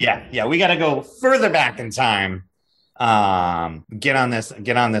 Yeah. We got to go further back in time. Get on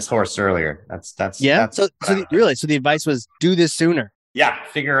this horse earlier. That's so the advice was do this sooner. Yeah,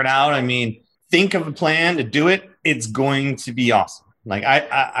 figure it out. I mean, think of a plan to do it. It's going to be awesome. Like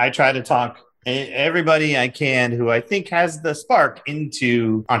I try to talk everybody I can who I think has the spark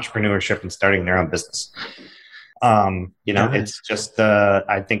into entrepreneurship and starting their own business. It's just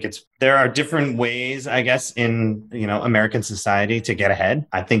I think there are different ways, I guess, in American society to get ahead.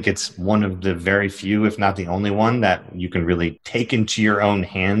 I think it's one of the very few, if not the only one, that you can really take into your own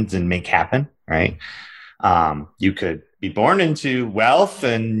hands and make happen, right? You could be born into wealth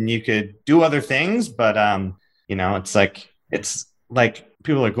and you could do other things, but it's like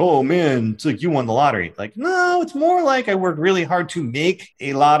people are like, oh man, it's like you won the lottery. Like, no, it's more like I worked really hard to make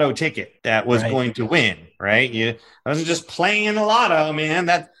a lotto ticket that was going to win, right? I wasn't just playing the lotto, man.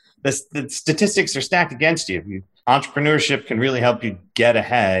 That the statistics are stacked against you. entrepreneurship can really help you get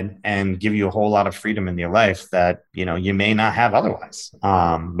ahead and give you a whole lot of freedom in your life that, you may not have otherwise,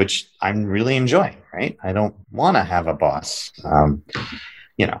 which I'm really enjoying, right? I don't want to have a boss.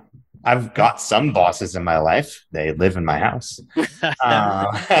 You know, I've got some bosses in my life. They live in my house.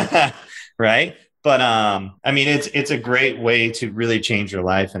 Right. But I mean, it's a great way to really change your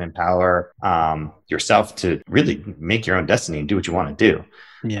life and empower yourself to really make your own destiny and do what you want to do.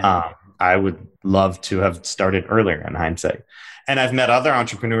 Yeah. I would love to have started earlier in hindsight. And I've met other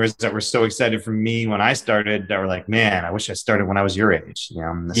entrepreneurs that were so excited for me when I started that were like, man, I wish I started when I was your age.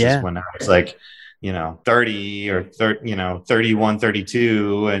 This is when I was like, 30 or 30, 31,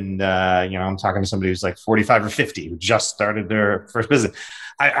 32. And, I'm talking to somebody who's like 45 or 50 who just started their first business.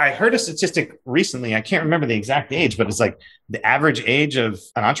 I heard a statistic recently. I can't remember the exact age, but it's like the average age of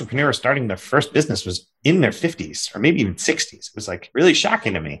an entrepreneur starting their first business was in their 50s or maybe even 60s. It was like really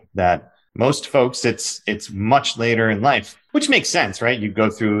shocking to me that most folks, it's much later in life, which makes sense, right? You go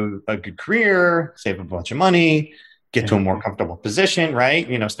through a good career, save a bunch of money, get to a more comfortable position, right?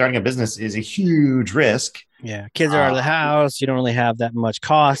 Starting a business is a huge risk. Yeah. Kids are out of the house. You don't really have that much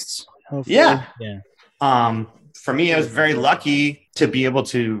costs. Hopefully. Yeah. For me, I was very lucky to be able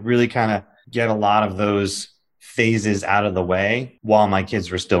to really kind of get a lot of those phases out of the way while my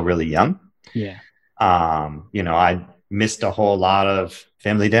kids were still really young. Yeah. I missed a whole lot of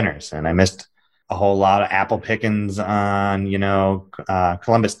family dinners and I missed a whole lot of apple pickings on,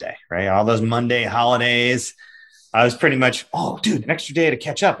 Columbus Day, right? All those Monday holidays. I was pretty much, an extra day to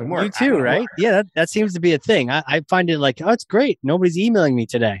catch up and work. You too, right? Yeah, that seems to be a thing. I find it like, it's great. Nobody's emailing me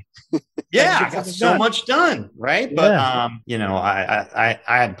today. Yeah, I got so much done, right? But I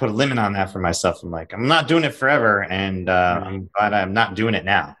had to put a limit on that for myself. I'm like, I'm not doing it forever, and I'm glad I'm not doing it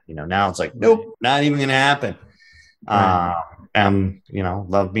now. Now it's like, nope, not even gonna happen.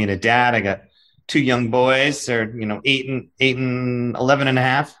 Love being a dad. I got 2 young boys. They're 8 and 11 and a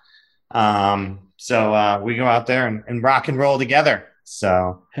half. So we go out there and rock and roll together.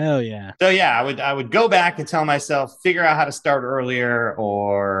 So hell yeah. So yeah, I would go back and tell myself, figure out how to start earlier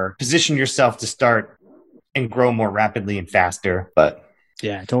or position yourself to start and grow more rapidly and faster. But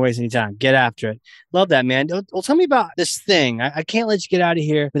yeah, don't waste any time. Get after it. Love that, man. Well, tell me about this thing. I can't let you get out of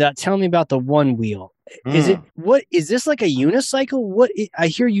here without telling me about the one wheel. Is this like a unicycle? I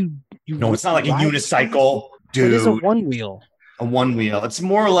hear you. No, it's not like a unicycle, dude. It is a one wheel. A one wheel. It's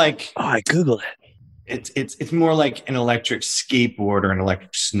more like. Oh, I Googled it. It's more like an electric skateboard or an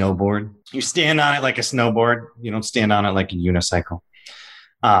electric snowboard. You stand on it like a snowboard. You don't stand on it like a unicycle.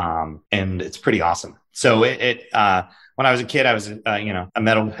 And it's pretty awesome. So when I was a kid, I was, a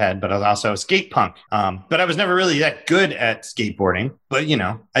metalhead, but I was also a skate punk. But I was never really that good at skateboarding, but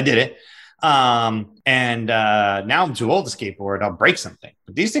I did it. And now I'm too old to skateboard. I'll break something.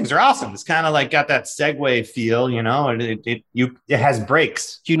 But these things are awesome. It's kind of like got that Segway feel, and it has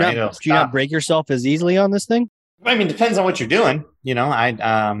brakes. Do you not break yourself as easily on this thing? I mean, depends on what you're doing.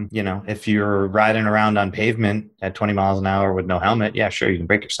 If you're riding around on pavement at 20 miles an hour with no helmet, yeah, sure, you can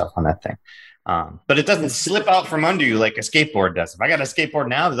break yourself on that thing. But it doesn't slip out from under you like a skateboard does. If I got a skateboard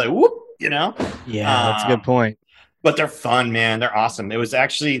now, it's like, whoop, Yeah, that's a good point. But they're fun, man. They're awesome. It was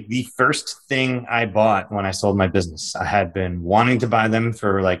actually the first thing I bought when I sold my business. I had been wanting to buy them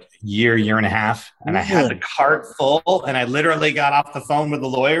for like a year and a half. And I had the cart full. And I literally got off the phone with the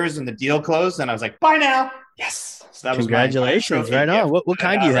lawyers and the deal closed. And I was like, buy now. Yes. So that Congratulations. Right on. What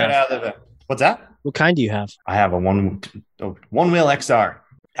kind do you have? What's that? What kind do you have? I have a one wheel XR.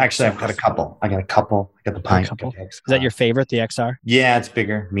 Actually, I've got a couple. I got the Pine. Is that your favorite, the XR? Yeah, it's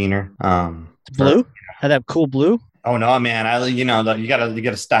bigger, meaner. Blue? Had that cool blue? Oh no, man! You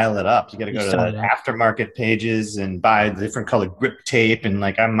gotta style it up. You gotta go to the aftermarket pages and buy the different colored grip tape, and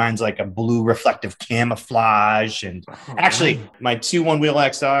mine's like a blue reflective camouflage. And actually, my 2 one-wheel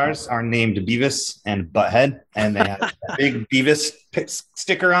XRs are named Beavis and Butthead, and they have a big Beavis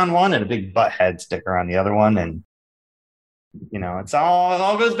sticker on one and a big Butthead sticker on the other one. And it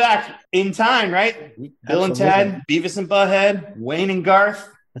all goes back in time, right? Bill and Ted, Beavis and Butthead, Wayne and Garth.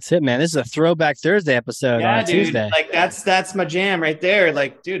 That's it, man. This is a Throwback Thursday episode on Tuesday. Like that's my jam right there.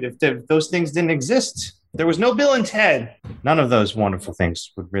 Like, dude, if those things didn't exist, there was no Bill and Ted. None of those wonderful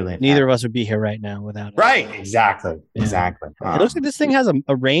things would really. Neither of us would be here right now without it. Right. Exactly. Yeah. Exactly. It looks like this thing has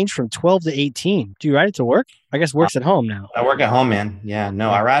a range from 12 to 18. Do you ride it to work? I guess work's at home now. I work at home, man. Yeah.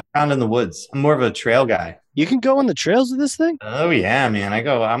 No, I ride around in the woods. I'm more of a trail guy. You can go on the trails with this thing? Oh yeah, man.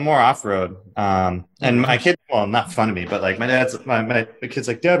 I'm more off-road. And my kid, well, not fun of me, but like my kid's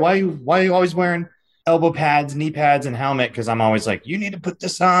like, Dad, why are you always wearing elbow pads, knee pads, and helmet? Because I'm always like, you need to put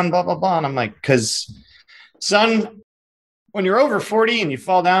this on, blah, blah, blah. And I'm like, because son, when you're over 40 and you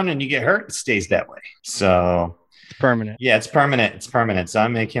fall down and you get hurt, it stays that way. So Permanent. Yeah, it's permanent. It's permanent. So I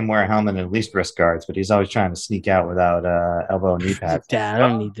make him wear a helmet and at least wrist guards, but he's always trying to sneak out without elbow and knee pads. Dad, I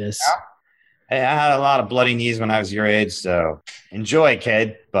don't need this. Hey, I had a lot of bloody knees when I was your age, so enjoy,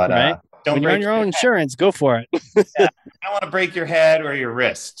 kid. But Right? don't When you're break on your own insurance, go for it. yeah, I don't want to break your head or your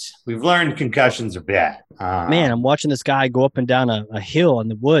wrist. We've learned concussions are bad. Man, I'm watching this guy go up and down a hill in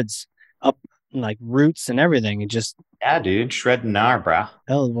the woods, up like roots and everything, and just yeah, dude, shredding our bro.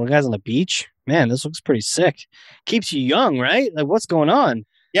 oh, one guy's on the beach. Man, this looks pretty sick. Keeps you young, right? Like, what's going on?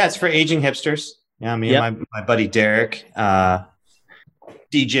 Yeah, it's for aging hipsters. Yeah, me and my buddy Derek,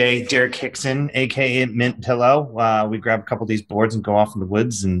 DJ Derek Hickson, aka Mint Pillow. We grab a couple of these boards and go off in the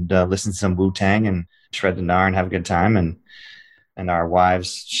woods and listen to some Wu-Tang and shred the gnar and have a good time. And our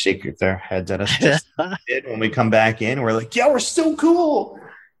wives shake their heads at us just when we come back in. We're like, yeah, we're so cool.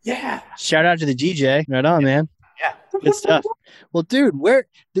 Yeah. Shout out to the DJ. Right on, man. Yeah. Good stuff. Well, dude, where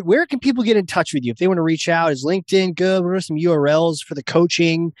can people get in touch with you if they want to reach out? Is LinkedIn good? What are some URLs for the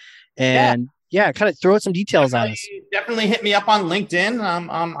coaching? And yeah, kind of throw some details at us. Definitely hit me up on LinkedIn. I'm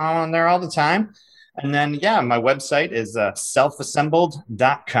on there all the time. And then, my website is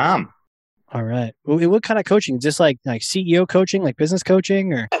selfassembled.com. All right. Well, what kind of coaching? Is this like CEO coaching, like business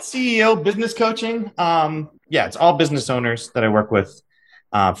coaching, or CEO business coaching? It's all business owners that I work with,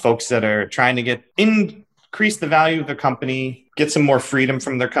 folks that are trying to increase the value of their company, get some more freedom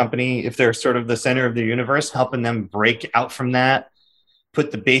from their company. If they're sort of the center of the universe, helping them break out from that,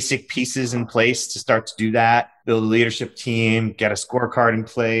 put the basic pieces in place to start to do that, build a leadership team, get a scorecard in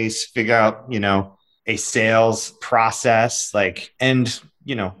place, figure out, a sales process,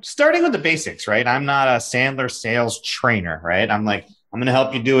 starting with the basics, right? I'm not a Sandler sales trainer, right? I'm going to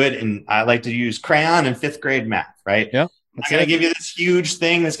help you do it. And I like to use crayon and 5th grade math, right? Yeah. I'm going to give you this huge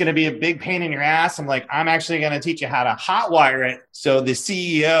thing that's going to be a big pain in your ass. I'm actually going to teach you how to hotwire it so the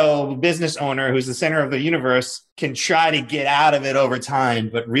CEO, business owner, who's the center of the universe, can try to get out of it over time.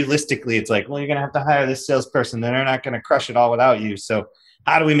 But realistically, it's like, well, you're going to have to hire this salesperson. Then they're not going to crush it all without you. So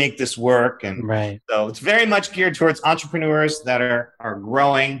how do we make this work? And so it's very much geared towards entrepreneurs that are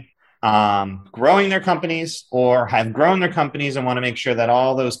growing their companies or have grown their companies and want to make sure that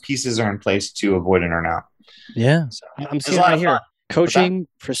all those pieces are in place to avoid an earnout. Yeah. So, I'm seeing right here. Coaching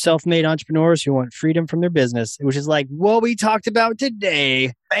for self-made entrepreneurs who want freedom from their business, which is like what we talked about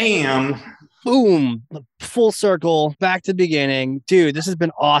today. Bam. Boom. Full circle. Back to the beginning. Dude, this has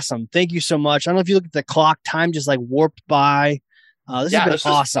been awesome. Thank you so much. I don't know if you look at the clock, time just like warped by. This has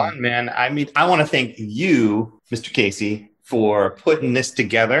been awesome. Fun, man. I mean, I want to thank you, Mr. Casey, for putting this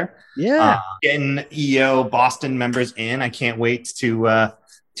together. Yeah. Getting EO Boston members in. I can't wait to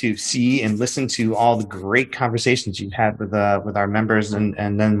see and listen to all the great conversations you've had with our members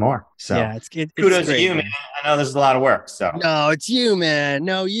and then more. So yeah, it's kudos to you, man. I know this is a lot of work. So no, it's you, man.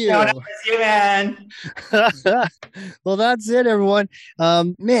 No, it's you, man. Well, that's it, everyone.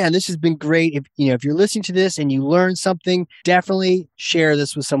 Man, this has been great. If you're listening to this and you learn something, definitely share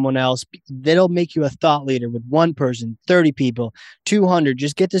this with someone else. That'll make you a thought leader with one person, 30 people, 200.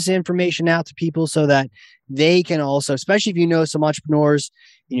 Just get this information out to people so that they can also, especially if you know some entrepreneurs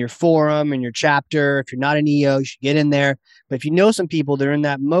in your forum, in your chapter, if you're not an EO, you should get in there. But if you know some people that are in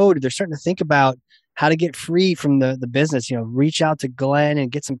that mode, they're starting to think about how to get free from the business, reach out to Glenn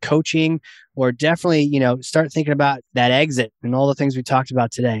and get some coaching, or definitely, start thinking about that exit and all the things we talked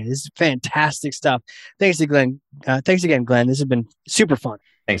about today. This is fantastic stuff. Thanks again, Glenn. This has been super fun.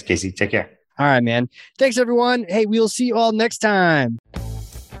 Thanks, Casey. Take care. All right, man. Thanks, everyone. Hey, we'll see you all next time.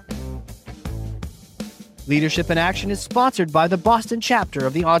 Leadership in Action is sponsored by the Boston chapter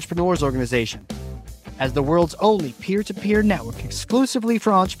of the Entrepreneurs Organization. As the world's only peer-to-peer network exclusively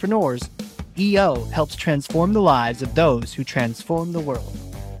for entrepreneurs, EO helps transform the lives of those who transform the world.